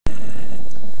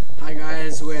Hi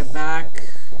guys, we're back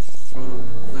from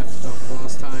left off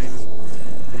last time,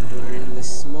 and we're in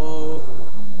this small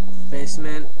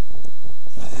basement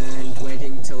and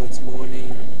waiting till it's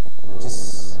morning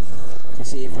just to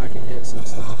see if I can get some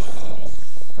stuff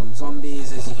from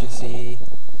zombies, as you can see,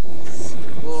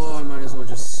 or I might as well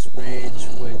just rage,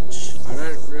 which I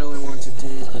don't really want to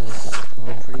do because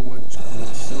I'll pretty much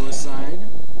commit suicide.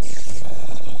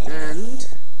 And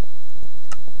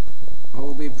I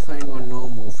will be playing on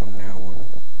normal from now on.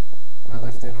 I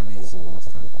left it on easy last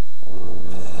time.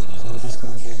 So we're just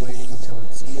going to be waiting until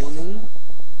it's morning.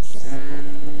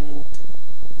 And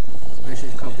I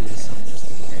should cover this up just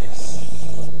in case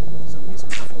zombies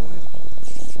might fall in.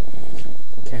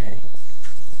 Okay.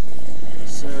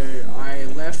 So I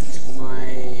left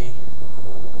my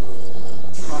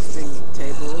crafting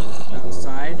table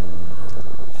outside.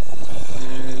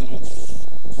 And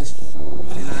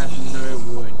I have no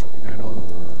wood at all.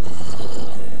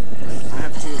 I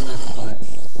have 2 left, but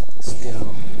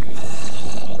still.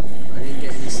 I didn't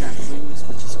get any saplings,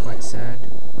 which is quite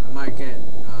sad. I might get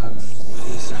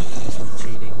these saplings from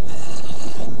cheating.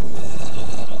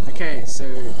 Okay, so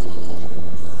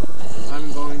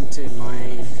I'm going to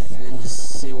mine and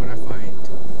just see what I find.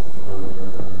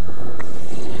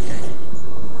 Okay.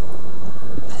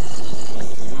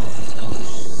 Oh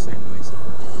gosh, so noisy.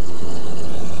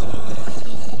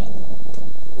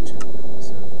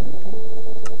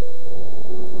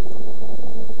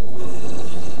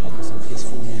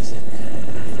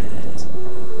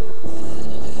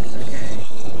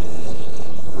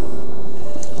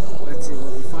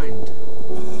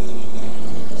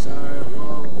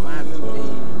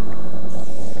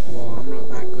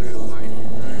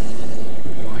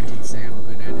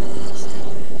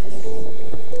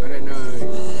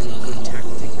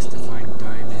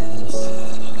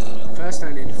 First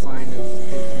I need to find a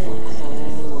bit more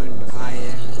coal and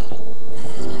iron,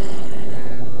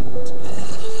 and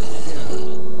yeah,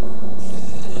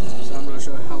 so I'm not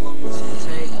sure how long this will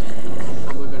take. I'm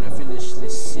probably going to finish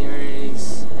this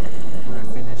series when I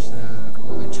finish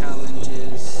all the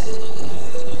challenges,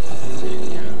 and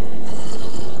yeah,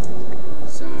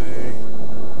 so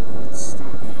let's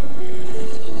start.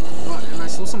 Oh, and I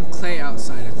saw some clay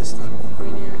outside at the start of the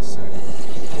video, so I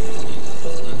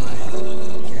might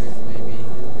get it.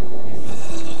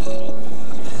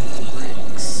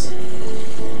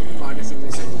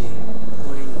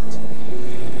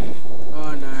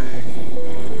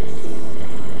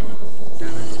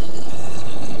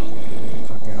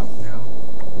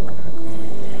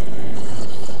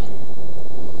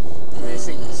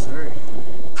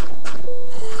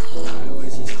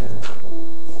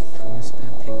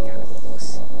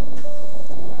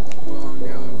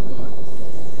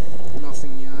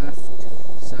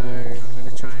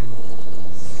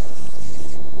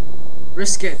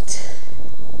 Risk it.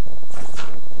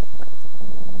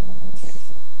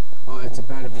 Oh, it's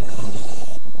about to be cold.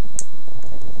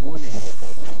 Morning.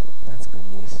 That's good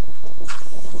news.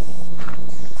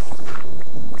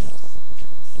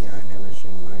 Yeah, I never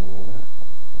should mind with that.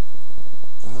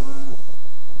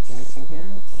 Anything here?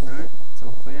 No? It's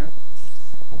all clear?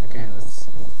 Okay, let's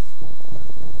see.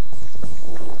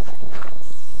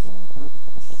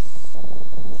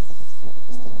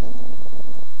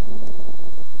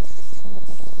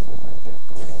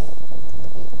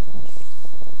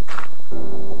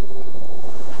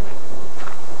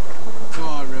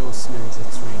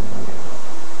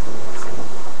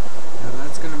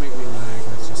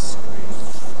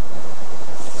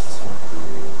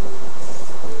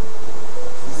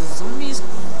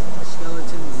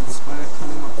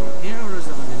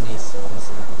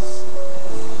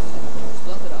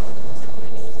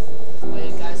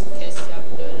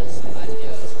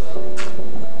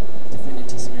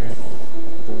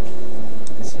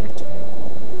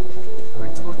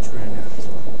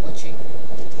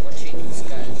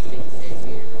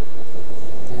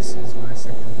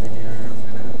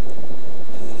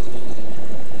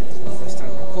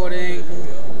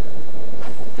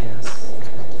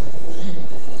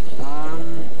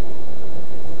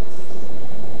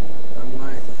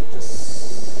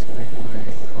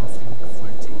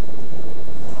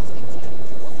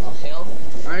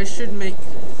 I should make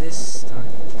this time.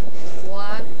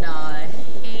 What the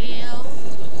hell?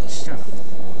 Shut up.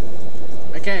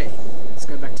 Okay, let's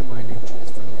go back to mining.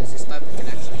 It's funny because this sniper can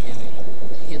actually hear me.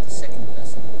 Hear the second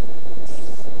person.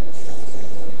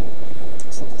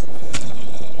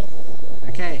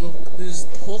 Okay. Look who's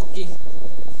talking.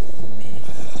 Me.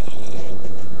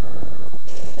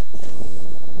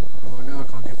 Oh, now I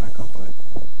can't get back up, but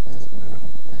doesn't matter.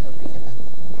 I hope you get back up.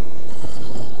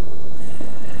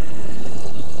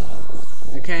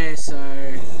 Okay, so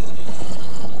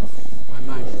I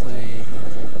might play.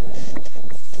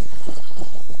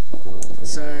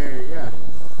 So yeah,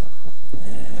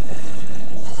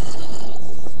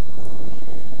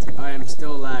 I am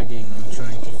still lagging. I'm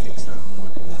trying to fix that. I'm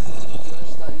working on it. Do you want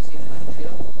to start using my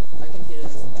computer? My computer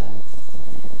doesn't lag.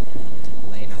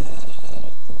 Later.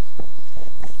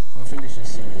 I'll finish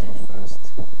this series off first.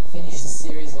 Finish the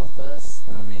series off first.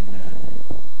 I mean,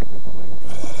 recording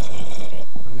first.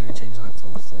 I'm gonna change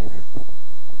laptops later.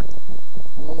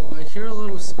 Well, I hear a lot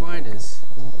of spiders.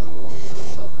 On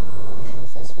top on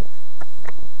Facebook.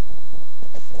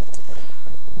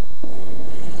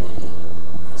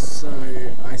 So,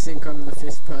 I think I'm the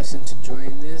 5th person to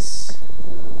join this.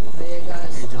 But yeah,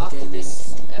 guys, Age of after Gaming.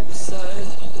 this episode,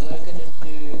 we're gonna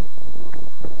do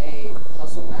a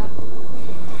puzzle map.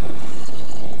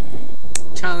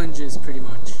 Challenges, pretty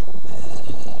much.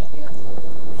 Yeah.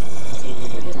 Until we We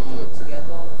get can do tired. it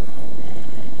together.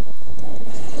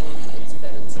 It's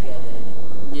better together.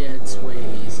 Yeah, it's way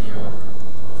easier.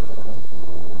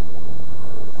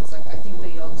 It's like, I think the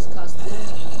Yogscast did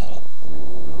it.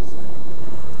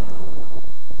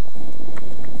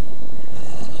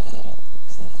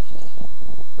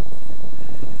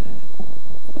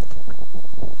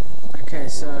 Okay,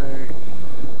 so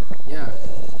yeah.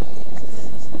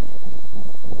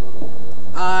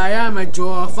 I am a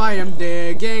dwarf, I am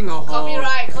digging a hole.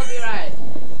 Copyright.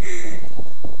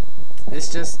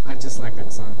 It's just, I just like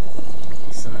that song.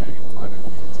 So, pardon me.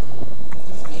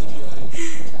 Just name your own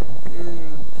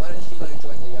channel. Why don't you go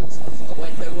join the Yogscast? Oh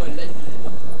wait, they won't let you.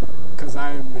 Cause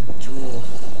I am a dwarf.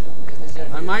 Because you're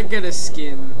I might get a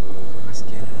skin. My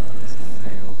skin is a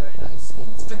fail. very nice skin.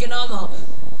 It's freaking armor!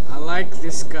 I like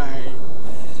this guy.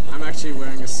 I'm actually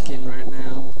wearing a skin right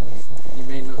now. You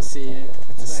may not see it.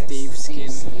 It's a Steve skin.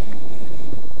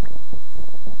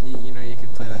 You know, you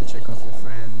could play that trick off your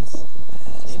friends.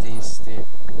 Steve stick.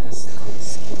 That's the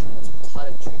skin. That's a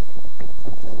retarded trick.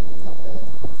 Can't play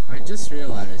that. I just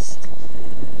realized.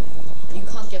 You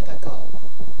can't get back up.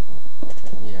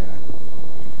 Yeah.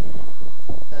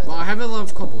 Well, I have a lot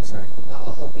of cobble, so.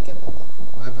 I'll help you get back up.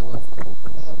 I have a lot of cobble.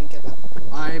 I'll help you get back up.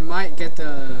 I might get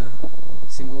the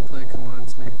single player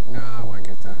commands, maybe. No, I won't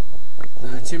get that.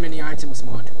 The too many items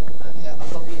mod. Yeah, I'll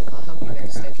help you Okay, make a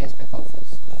that. staircase back up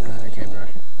first. Okay, bro.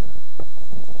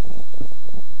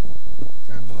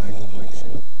 I have a lag on my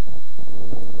shit.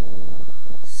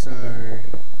 So,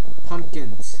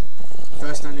 pumpkins.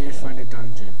 First, I need to find a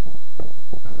dungeon.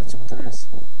 Oh, that's what there is.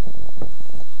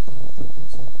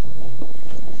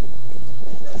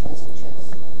 There's a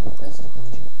chest. There's a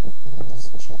dungeon. And then there's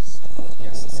a chest.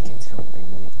 Yes, this kid's helping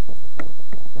me.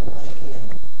 I'm right here.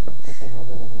 I'm flipping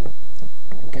older than you.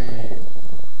 Okay.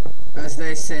 As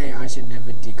they say, I should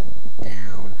never dig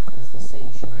down. As they say,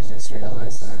 you should I just respect your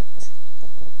realized elders.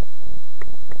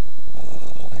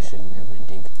 that. I should never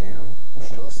dig down. You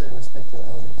should also respect your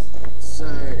elders. So,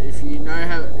 if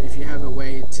you have a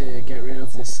way to get rid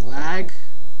of this lag,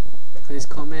 please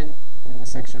comment in the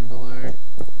section below.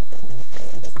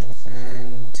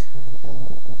 And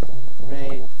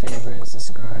rate, favorite,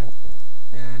 subscribe,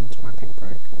 and my pick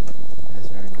broke. That's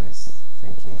very nice.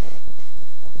 Thank you.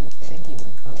 Thank you,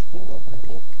 Minecraft. You broke my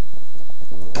pick.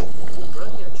 You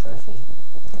broke your trophy.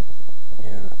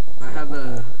 Yeah, I have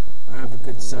a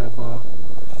good server.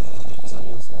 It's on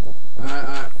your server.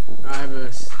 I have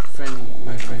a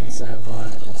my friend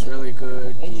server. It's really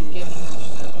good. Age of Gaming has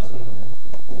a server too, you know.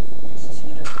 It's just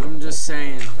you don't. I'm just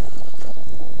saying,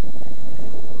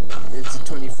 it's a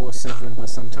 24/7, but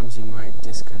sometimes you might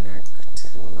disconnect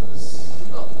because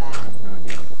You got I banned. have no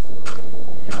idea.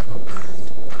 Yeah, I got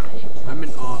banned. I didn't. I'm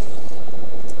an art.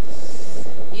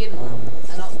 You didn't.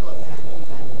 And I've got banned. You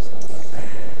banned yourself.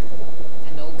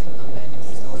 And no one can unban you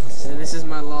because no one else. So this is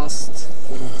my last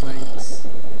little planks.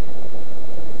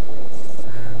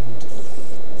 And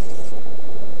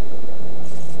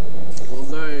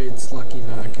although it's lucky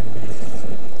that I can be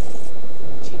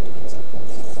Cheap to get something.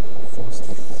 forced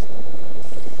to,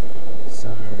 so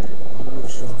I'm not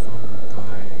sure if I'm gonna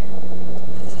die.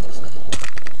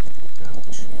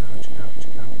 Ouch, ouch, ouch,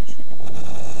 ouch.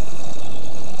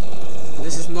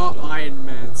 This is not Iron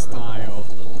Man style.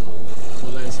 For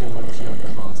those who watch your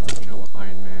cast, if you know what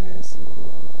Iron Man is.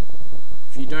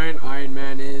 If you don't, Iron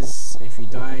Man is, if you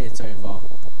die, it's over.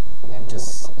 And then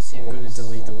Just stop the series. gonna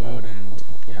delete the world and,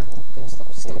 yeah, Gonna stop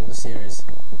the stop the series. series.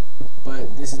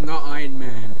 But this is not Iron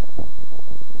Man.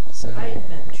 So, Iron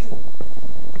Man 2.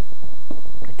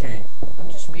 okay. I'm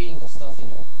just reading the stuff, you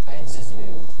know. Iron Man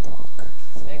 2. Dark.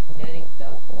 Magnetic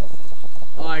Duck.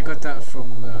 Oh, I got that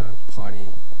from the